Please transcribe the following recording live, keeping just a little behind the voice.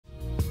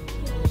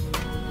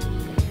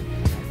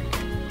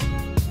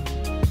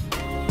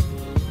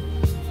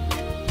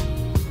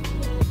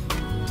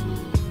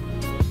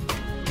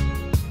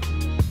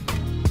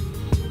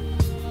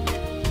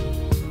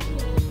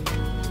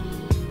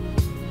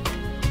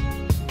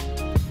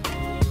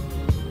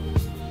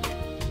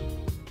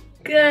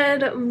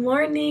Good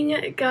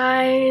morning,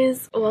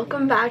 guys.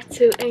 Welcome back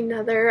to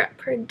another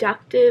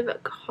productive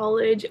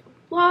college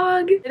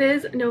vlog. It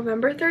is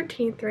November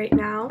 13th right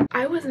now.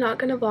 I was not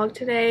gonna vlog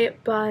today,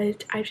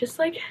 but I've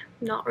just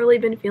not really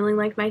been feeling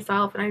like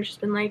myself, and I've just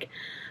been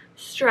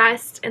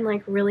stressed and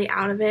really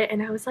out of it,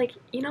 and I was like,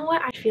 you know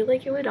what, I feel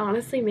like it would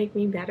honestly make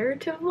me better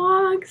to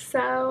vlog,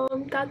 so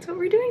that's what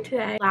we're doing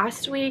today.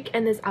 Last week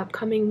and this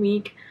upcoming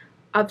week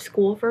of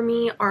school for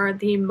me are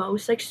the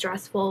most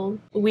stressful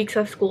weeks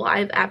of school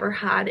I've ever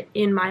had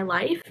in my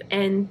life,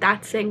 and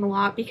that's saying a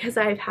lot because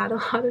I've had a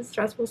lot of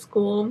stressful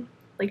school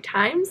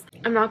times.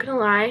 I'm not gonna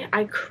lie,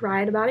 I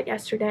cried about it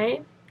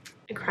yesterday.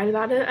 I cried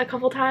about it a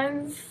couple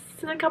times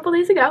a couple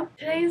days ago.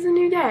 Today is a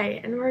new day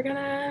and we're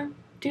gonna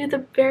do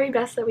the very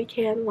best that we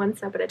can, one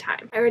step at a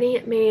time. I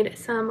already made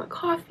some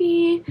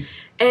coffee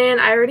and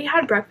I already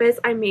had breakfast.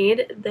 I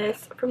made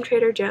this from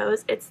Trader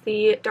Joe's. It's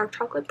the dark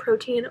chocolate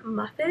protein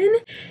muffin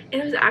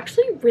and it was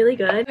actually really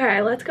good.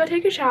 Okay, let's go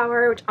take a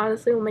shower, which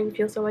honestly will make me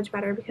feel so much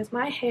better because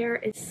my hair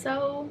is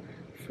so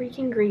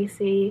freaking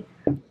greasy.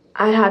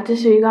 I have to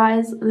show you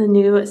guys the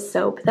new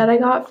soap that I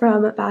got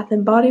from Bath &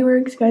 Body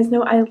Works. You guys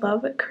know I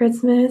love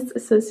Christmas,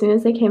 so as soon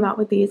as they came out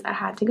with these, I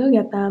had to go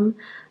get them.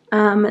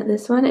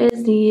 This one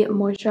is the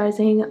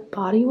moisturizing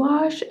body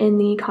wash in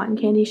the cotton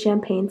candy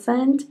champagne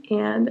scent,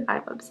 and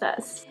I'm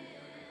obsessed.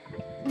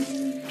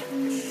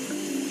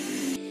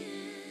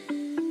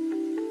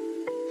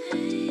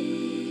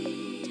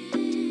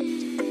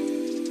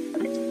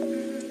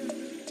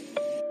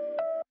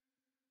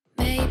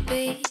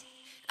 Maybe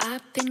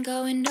I've been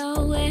going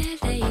nowhere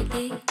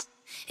lately.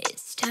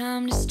 It's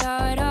time to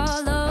start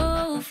all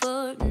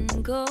over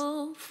and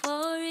go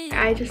for it.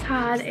 I just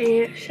had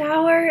a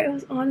shower. It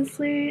was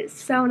honestly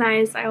so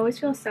nice. I always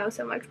feel so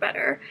much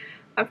better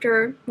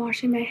after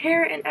washing my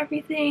hair and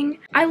everything.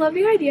 I love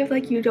the idea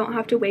of you don't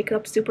have to wake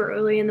up super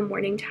early in the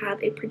morning to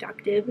have a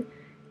productive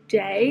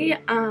day.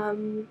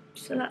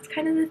 So that's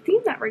kind of the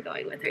theme that we're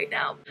going with right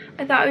now.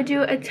 I thought I would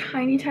do a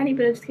tiny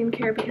bit of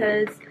skincare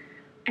because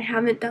I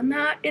haven't done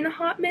that in a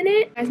hot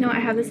minute. You guys know I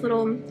have this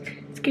little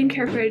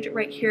skincare fridge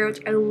right here, which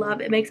I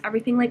love. It makes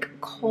everything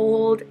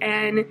cold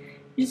and it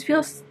just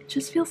feels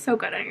so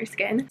good on your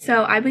skin.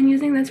 So I've been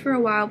using this for a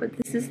while, but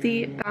this is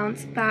the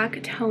Bounce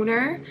Back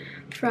Toner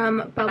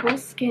from Bubble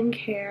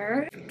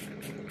Skincare.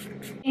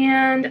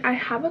 And I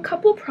have a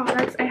couple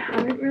products I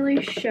haven't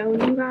really shown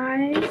you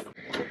guys.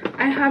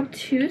 I have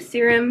two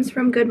serums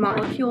from Good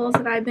Molecules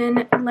that I've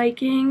been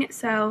liking.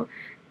 So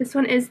this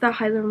one is the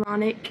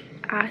hyaluronic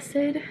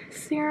acid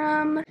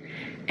serum,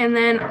 and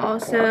then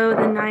also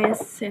the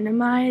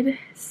niacinamide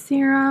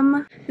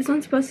serum. This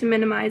one's supposed to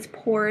minimize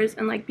pores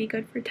and be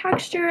good for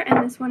texture,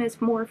 and this one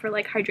is more for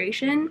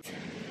hydration.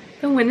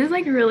 The wind is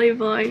really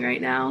blowing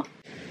right now.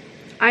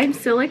 I'm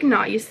still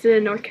not used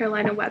to North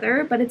Carolina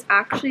weather, but it's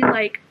actually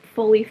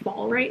fully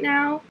fall right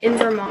now. In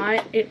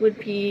Vermont it would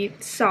be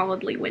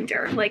solidly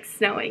winter,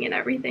 snowing and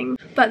everything.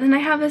 But then I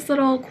have this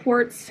little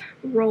quartz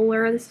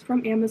roller. This is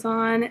from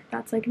Amazon.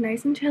 That's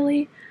nice and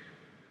chilly.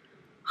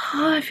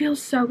 Oh, it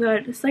feels so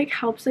good. This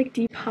helps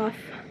depuff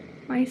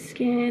my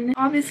skin.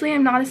 Obviously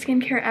I'm not a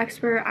skincare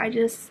expert. I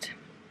just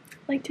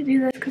like to do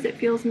this because it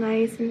feels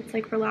nice and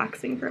it's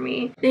relaxing for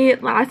me. The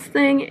last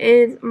thing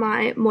is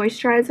my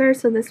moisturizer.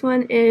 So this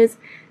one is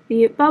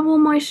the Bubble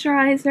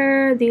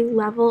Moisturizer, the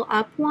Level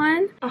Up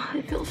one. Oh,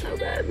 it feels so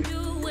good.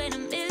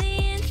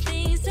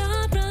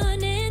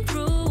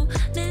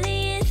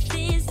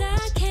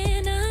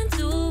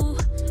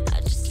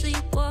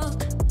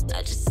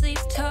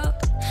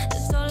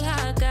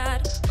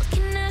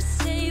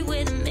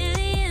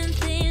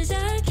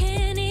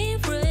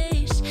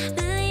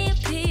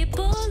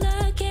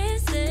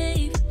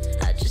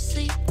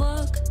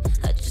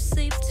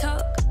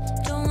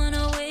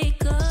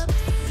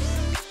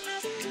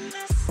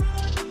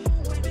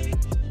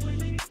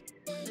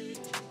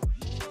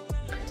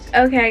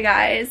 Okay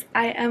guys,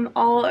 I am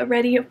all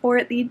ready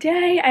for the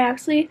day. I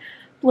actually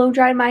blow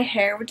dried my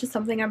hair, which is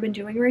something I've been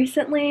doing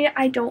recently.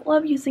 I don't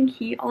love using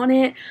heat on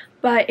it,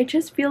 but it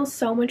just feels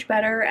so much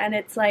better, and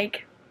it's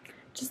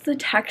just the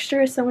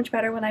texture is so much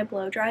better when I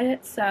blow dry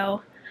it.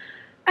 So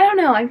I don't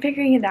know, I'm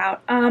figuring it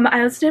out.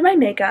 I also did my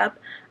makeup.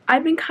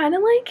 I've been kind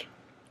of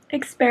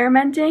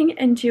experimenting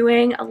and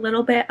doing a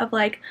little bit of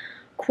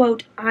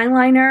quote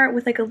eyeliner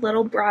with a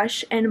little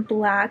brush and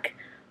black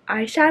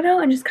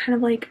eyeshadow, and just kind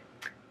of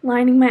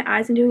lining my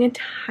eyes and doing a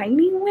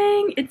tiny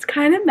wing. It's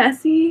kind of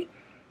messy,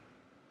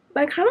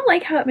 but I kind of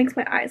like how it makes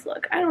my eyes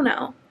look. I don't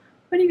know.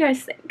 What do you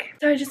guys think?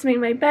 So I just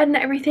made my bed and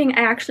everything.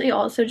 I actually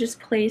also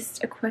just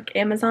placed a quick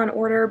Amazon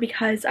order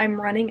because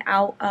I'm running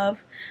out of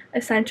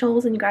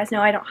essentials, and you guys know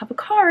I don't have a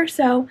car,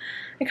 so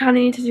I kind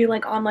of need to do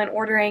online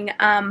ordering.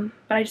 But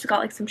I just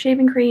got some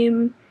shaving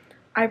cream,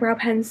 eyebrow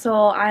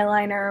pencil,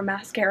 eyeliner,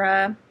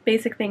 mascara,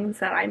 basic things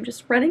that I'm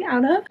just running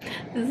out of.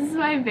 This is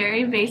my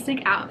very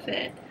basic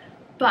outfit.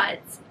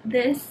 But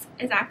this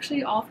is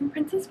actually all from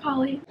Princess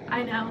Polly.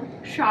 I know,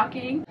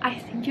 shocking. I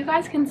think you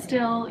guys can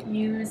still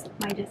use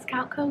my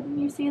discount code when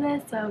you see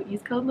this, so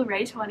use code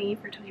LORAY20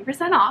 for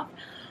 20% off.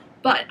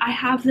 But I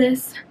have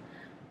this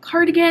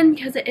cardigan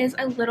because it is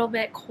a little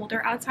bit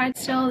colder outside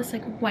still. This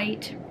like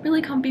white,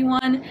 really comfy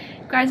one.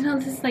 You guys know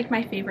this is like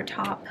my favorite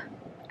top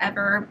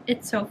ever.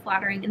 It's so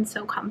flattering and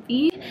so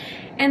comfy.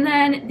 And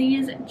then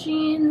these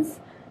jeans,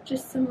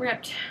 just some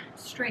ripped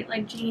straight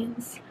leg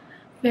jeans,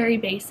 very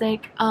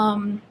basic.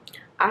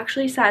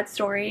 Actually, sad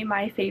story,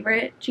 my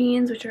favorite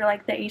jeans, which are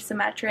like the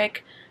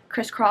asymmetric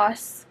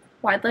crisscross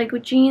wide leg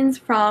jeans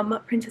from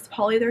Princess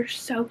Polly, they're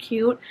so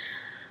cute.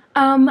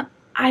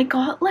 I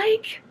got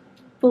like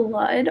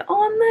blood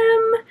on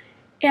them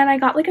and I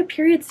got like a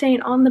period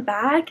stain on the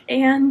back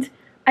and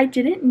I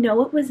didn't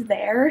know it was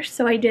there,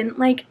 so I didn't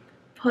like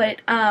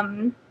put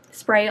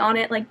spray on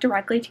it like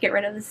directly to get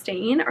rid of the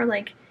stain, or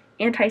like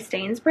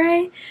anti-stain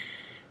spray,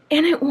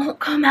 and it won't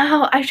come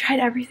out. I've tried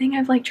everything.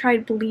 I've like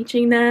tried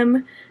bleaching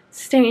them,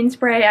 stain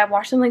spray, I've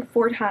washed them like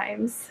 4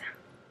 times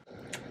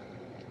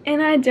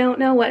and I don't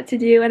know what to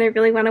do, and I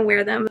really want to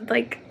wear them.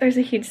 Like there's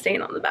a huge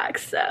stain on the back,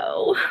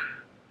 so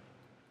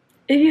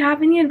if you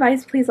have any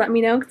advice, please let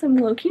me know because I'm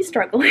low-key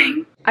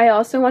struggling. I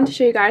also want to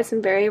show you guys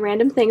some very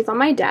random things on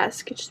my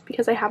desk just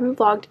because I haven't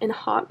vlogged in a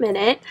hot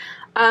minute.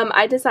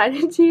 I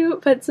decided to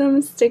put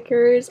some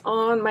stickers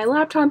on my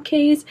laptop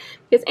case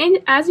because, and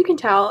as you can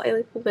tell, I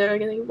like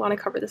literally want to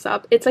cover this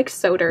up. It's like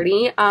so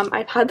dirty.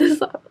 I've had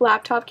this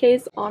laptop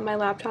case on my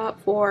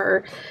laptop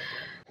for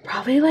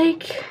probably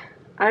like,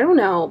 I don't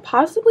know,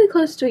 possibly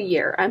close to a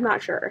year. I'm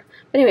not sure.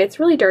 But anyway,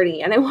 it's really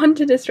dirty and I wanted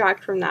to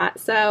distract from that.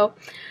 So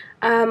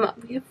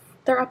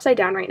they're upside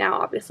down right now,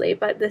 obviously,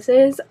 but this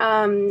is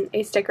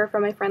a sticker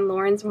from my friend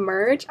Lauren's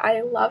merch.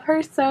 I love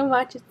her so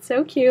much. It's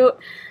so cute.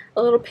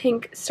 A little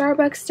pink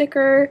Starbucks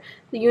sticker,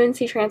 the UNC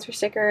transfer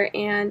sticker,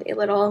 and a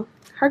little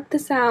Hark the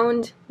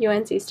Sound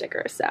UNC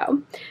sticker.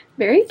 So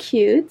very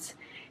cute.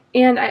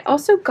 And I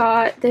also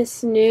got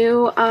this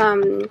new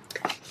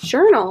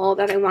journal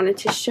that I wanted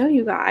to show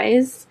you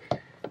guys.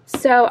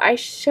 So I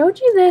showed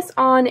you this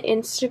on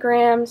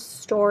Instagram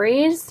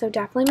stories, so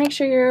definitely make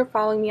sure you're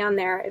following me on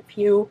there if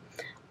you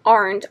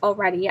aren't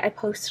already. I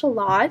post a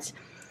lot,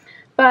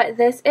 but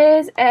this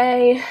is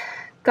a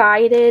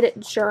guided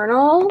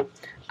journal,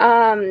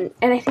 and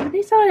I think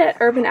they sell it at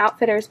Urban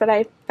Outfitters, but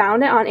I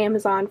found it on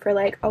Amazon for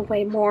like a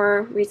way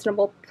more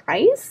reasonable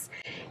price,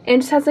 and it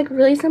just has like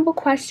really simple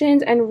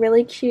questions and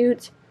really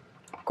cute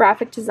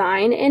graphic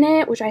design in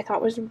it, which I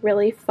thought was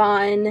really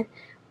fun.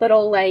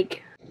 Little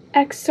like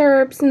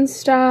excerpts and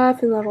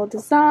stuff and little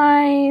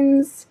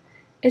designs.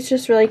 It's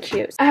just really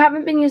cute. I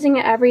haven't been using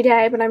it every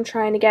day, but I'm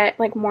trying to get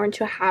like more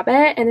into a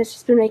habit, and it's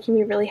just been making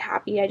me really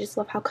happy. I just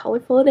love how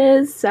colorful it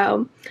is.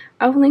 So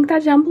I will link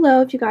that down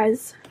below if you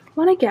guys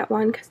want to get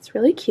one because it's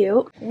really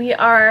cute. We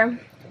are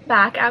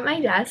back at my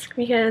desk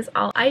because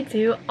all I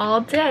do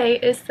all day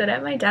is sit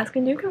at my desk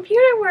and do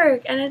computer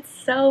work, and it's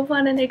so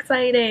fun and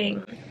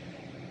exciting.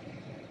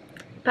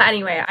 But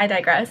anyway, I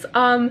digress.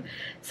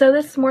 So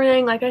this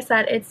morning, like I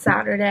said, it's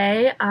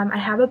Saturday. I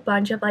have a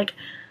bunch of like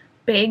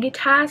big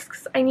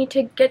tasks I need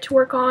to get to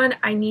work on.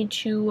 I need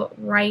to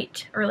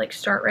write or like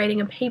start writing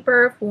a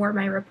paper for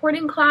my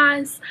reporting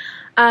class.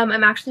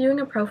 I'm actually doing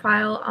a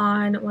profile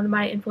on one of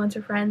my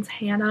influencer friends,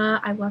 Hannah.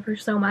 I love her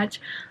so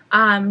much.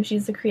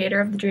 She's the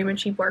creator of the Dream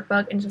Achieve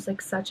workbook and just like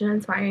such an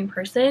inspiring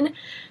person.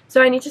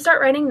 So I need to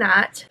start writing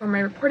that for my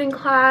reporting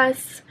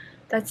class.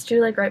 That's due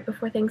like right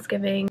before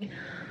Thanksgiving.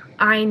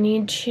 I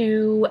need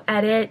to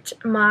edit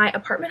my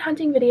apartment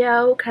hunting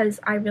video because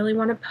I really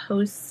want to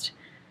post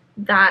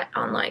that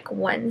on like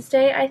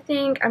Wednesday. I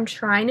think I'm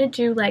trying to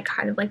do like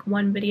kind of like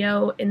one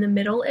video in the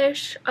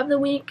middle-ish of the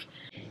week.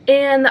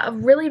 And a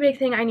really big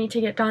thing I need to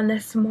get done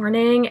this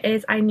morning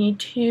is I need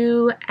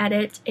to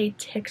edit a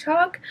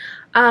TikTok.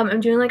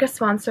 I'm doing like two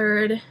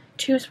sponsored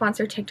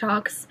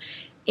TikToks,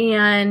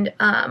 and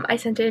I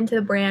sent it into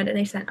the brand and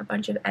they sent a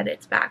bunch of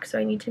edits back, so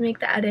I need to make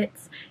the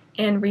edits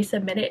and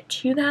resubmit it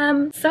to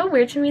them. It's so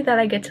weird to me that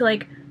I get to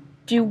like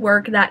do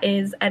work that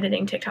is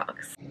editing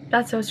TikToks.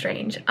 That's so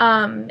strange.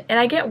 And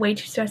I get way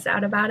too stressed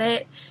out about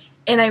it,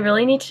 and I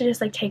really need to just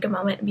like take a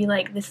moment and be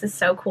like, this is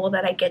so cool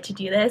that I get to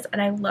do this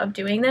and I love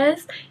doing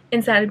this,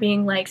 instead of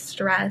being like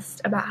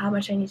stressed about how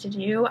much I need to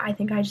do. I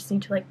think I just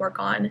need to like work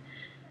on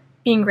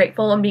being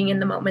grateful and being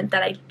in the moment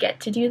that I get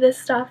to do this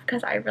stuff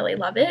because I really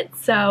love it.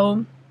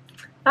 So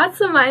that's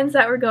the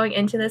mindset we're going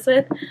into this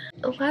with.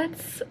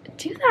 Let's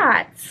do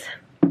that.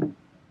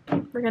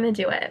 We're gonna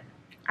do it.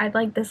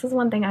 This is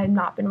one thing I've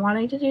not been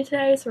wanting to do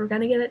today, so we're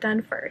gonna get it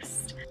done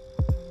first.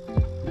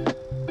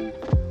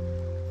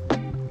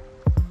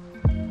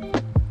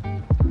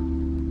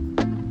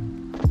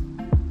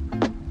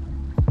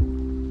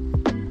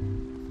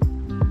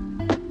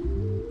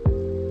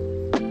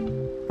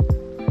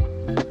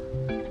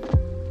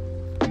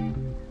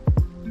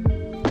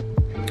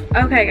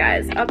 Okay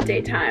guys,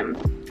 update time.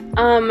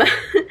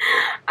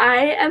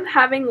 I am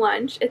having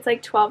lunch. It's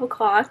like 12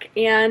 o'clock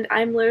and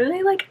I'm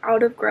literally like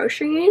out of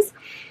groceries.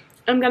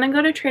 I'm gonna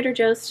go to Trader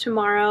Joe's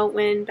tomorrow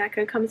when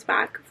Becca comes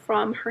back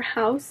from her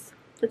house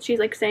that she's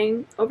like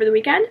staying over the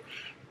weekend.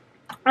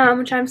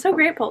 which I'm so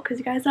grateful because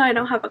you guys know I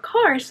don't have a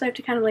car, so I have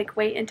to kind of like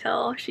wait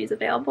until she's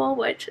available,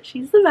 which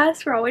she's the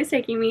best for always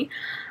taking me.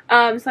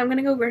 So I'm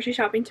gonna go grocery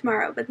shopping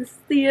tomorrow, but this is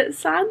the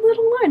sad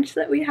little lunch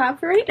that we have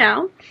for right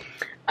now.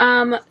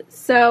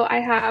 So I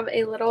have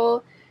a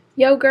little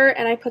yogurt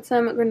and I put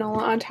some granola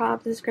on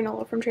top. This is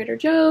granola from Trader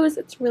Joe's.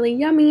 It's really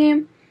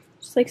yummy.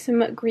 Just like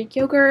some Greek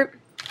yogurt.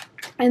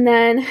 And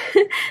then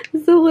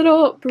this is a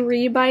little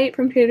brie bite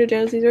from Trader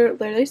Joe's. These are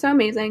literally so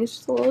amazing. It's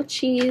just a little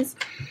cheese.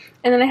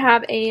 And then I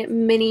have a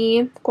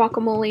mini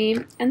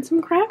guacamole and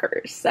some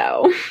crackers.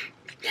 So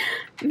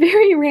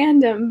very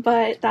random,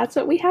 but that's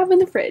what we have in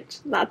the fridge.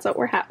 That's what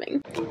we're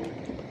having.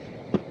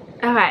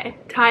 Okay,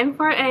 time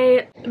for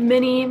a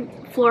mini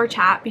floor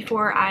chat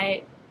before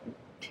I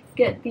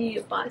get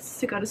the bus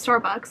to go to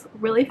Starbucks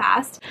really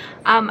fast.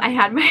 I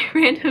had my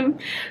random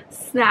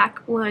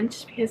snack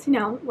lunch because, you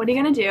know, what are you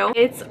gonna do?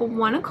 It's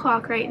 1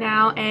 o'clock right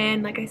now,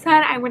 and like I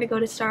said, I'm gonna go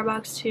to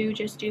Starbucks to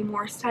just do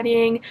more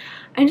studying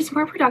and just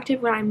more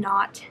productive when I'm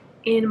not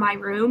in my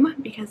room,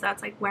 because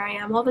that's like where I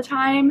am all the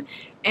time,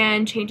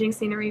 and changing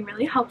scenery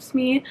really helps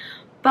me.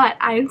 But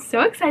I'm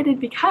so excited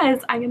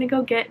because I'm gonna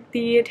go get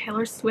the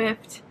Taylor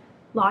Swift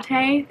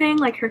latte thing,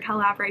 like her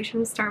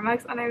collaboration with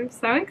Starbucks, and I'm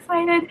so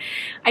excited.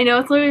 I know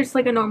it's literally just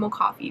like a normal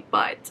coffee,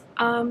 but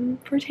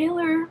for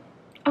Taylor,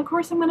 of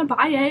course I'm gonna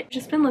buy it.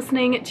 Just been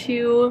listening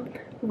to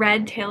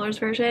Red, Taylor's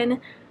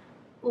version,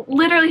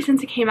 literally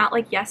since it came out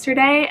like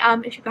yesterday.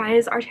 If you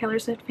guys are Taylor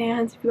Swift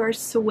fans, if you are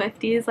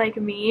Swifties like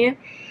me,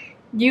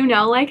 you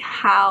know like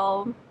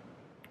how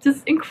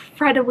just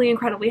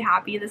incredibly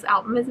happy this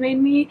album has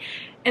made me.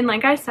 And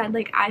like I said,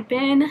 like I've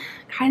been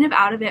kind of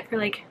out of it for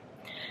like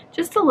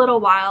just a little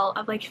while,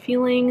 of like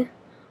feeling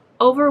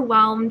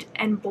overwhelmed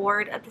and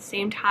bored at the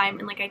same time,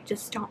 and like I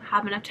just don't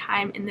have enough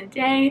time in the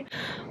day,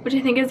 which I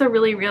think is a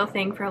really real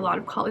thing for a lot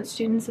of college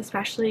students,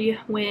 especially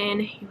when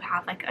you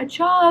have like a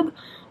job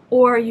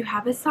or you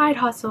have a side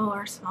hustle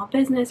or a small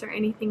business or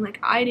anything like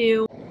I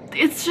do.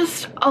 It's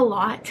just a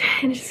lot,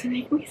 and it just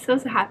makes me so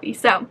happy.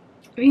 So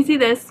if you see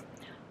this,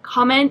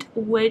 comment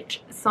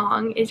which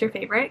song is your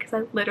favorite, because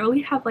I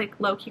literally have like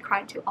low-key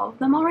cried to all of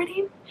them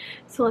already.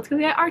 So let's go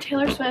get our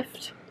Taylor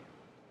Swift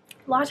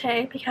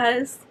latte,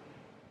 because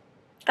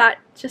that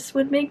just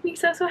would make me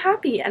so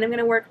happy, and I'm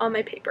gonna work on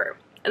my paper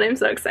and I'm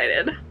so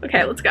excited.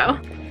 Okay, let's go.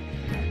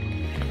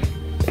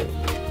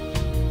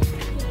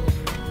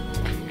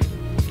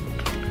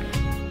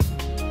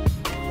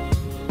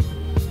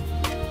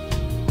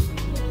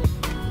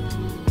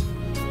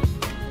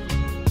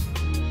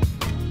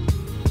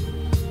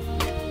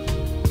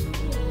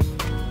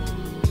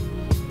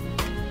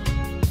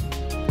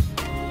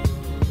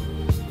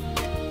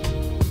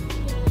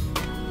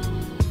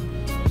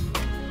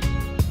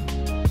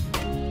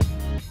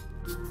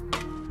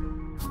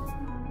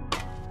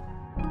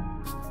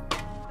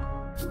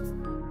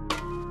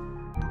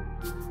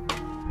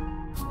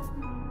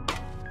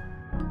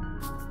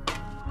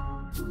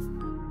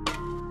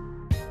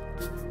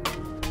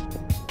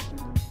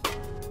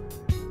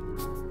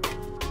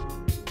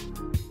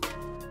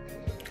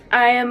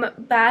 I am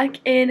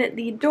back in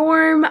the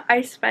dorm.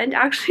 I spent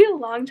actually a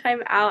long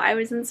time out. I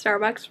was in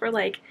Starbucks for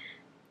like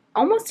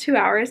almost 2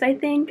 hours, I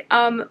think,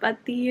 but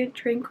the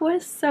drink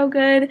was so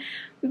good.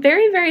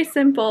 Very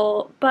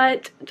simple,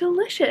 but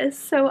delicious.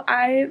 So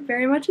I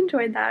very much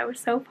enjoyed that. It was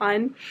so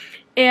fun.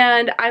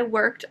 And I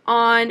worked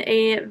on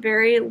a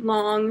very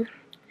long,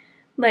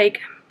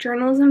 like,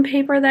 journalism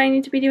paper that I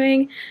need to be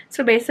doing.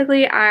 So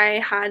basically I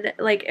had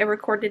like a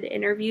recorded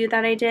interview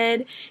that I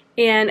did,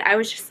 and I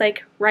was just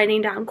like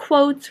writing down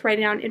quotes,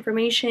 writing down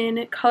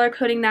information, color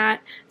coding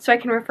that so I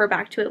can refer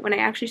back to it when I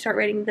actually start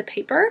writing the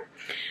paper.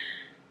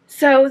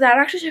 So that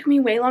actually took me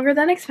way longer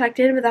than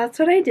expected, but that's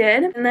what I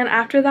did. And then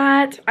after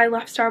that I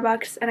left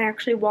Starbucks and I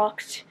actually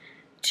walked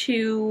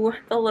to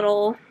the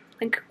little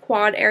like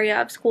quad area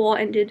of school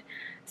and did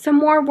some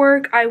more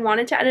work. I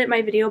wanted to edit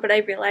my video, but I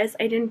realized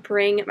I didn't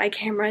bring my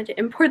camera to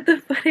import the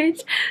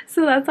footage,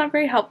 so that's not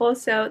very helpful.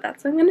 So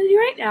that's what I'm gonna do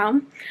right now.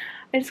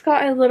 I just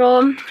got a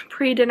little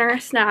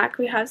pre-dinner snack.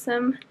 We have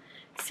some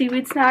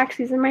seaweed snacks.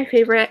 These are my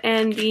favorite,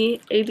 and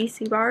the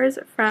ABC bars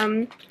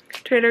from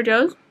Trader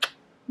Joe's.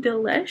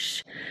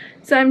 Delish.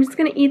 So I'm just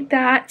gonna eat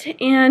that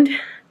and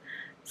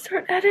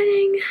start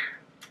editing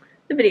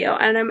the video.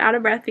 And I'm out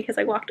of breath because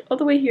I walked all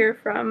the way here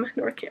from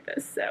North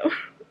Campus, so.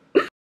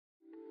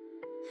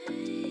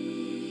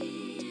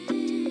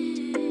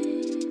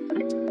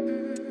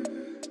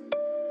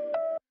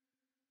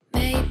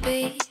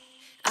 Maybe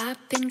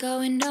I've been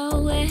going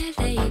nowhere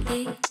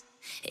lately.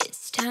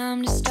 It's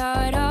time to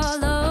start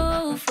all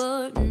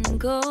over and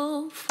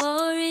go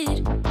for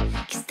it.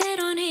 'Cause they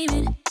don't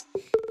even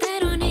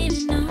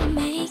know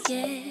me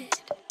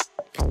yet.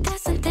 But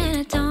that's something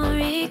I don't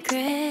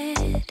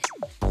regret.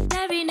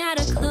 Every night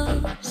I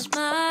close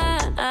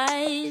my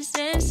eyes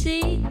and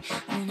see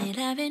only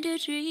lavender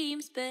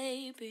dreams,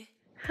 baby.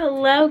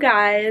 Hello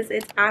guys,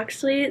 it's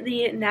actually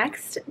the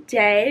next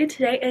day.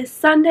 Today is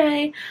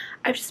Sunday.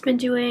 I've just been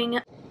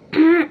doing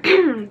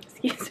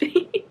excuse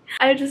me.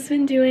 I've just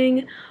been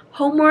doing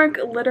homework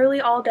literally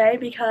all day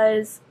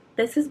because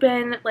this has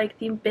been like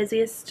the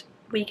busiest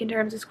week in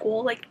terms of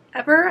school like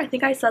ever. I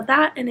think I said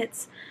that, and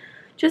it's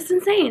just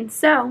insane.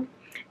 So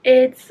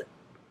it's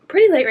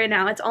pretty late right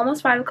now. It's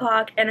almost 5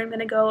 o'clock, and I'm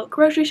gonna go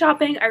grocery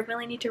shopping. I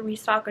really need to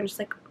restock on just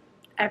like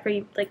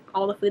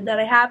all the food that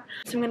I have.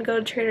 So I'm gonna go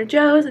to Trader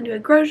Joe's and do a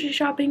grocery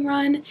shopping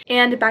run,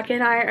 and Becca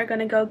and I are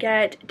gonna go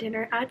get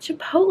dinner at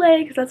Chipotle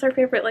because that's our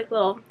favorite like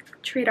little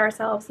treat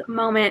ourselves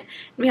moment.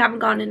 We haven't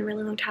gone in a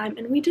really long time,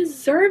 and we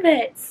deserve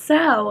it.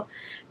 So I'm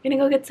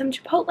gonna go get some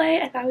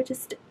Chipotle. I thought I would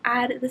just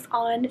add this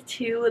on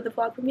to the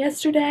vlog from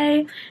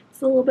yesterday.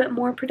 It's a little bit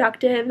more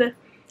productive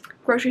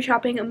grocery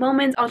shopping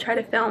moments. I'll try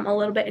to film a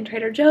little bit in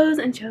Trader Joe's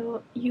and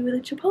show you the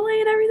Chipotle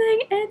and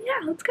everything, and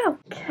yeah, let's go.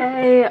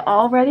 Okay,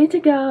 all ready to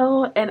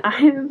go, and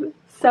I'm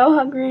so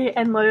hungry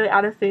and literally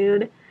out of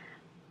food.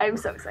 I'm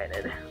so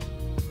excited.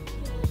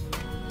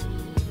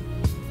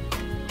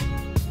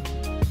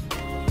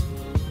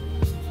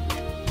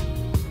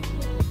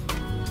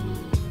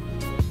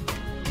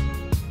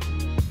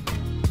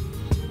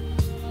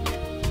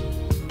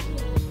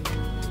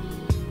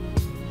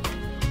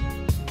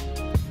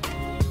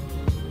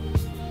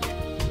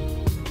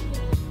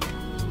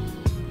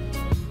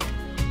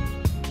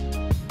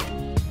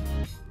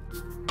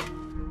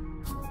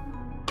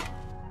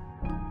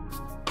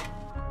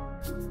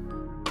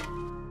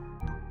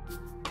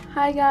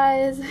 Hi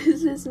guys,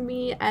 this is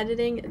me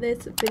editing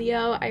this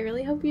video. I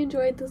really hope you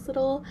enjoyed this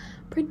little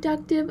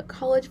productive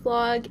college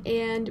vlog,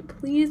 and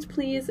please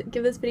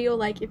give this video a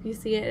like if you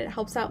see it. It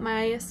helps out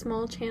my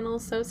small channel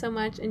so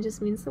much and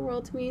just means the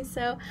world to me,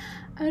 so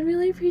I would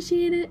really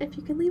appreciate it if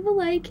you could leave a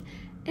like.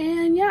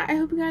 And yeah, I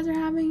hope you guys are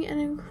having an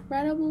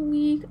incredible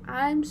week.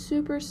 I'm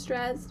super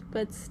stressed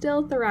but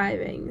still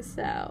thriving,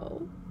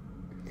 so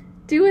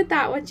do with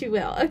that what you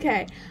will.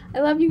 Okay, I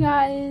love you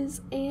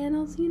guys, and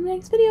I'll see you in the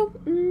next video.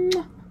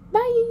 Mwah.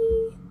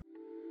 Bye!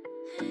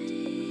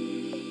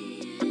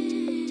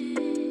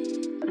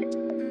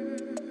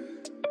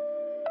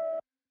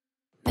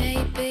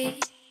 Maybe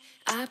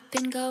I've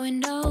been going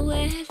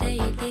nowhere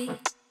lately.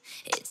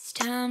 It's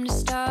time to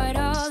start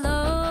all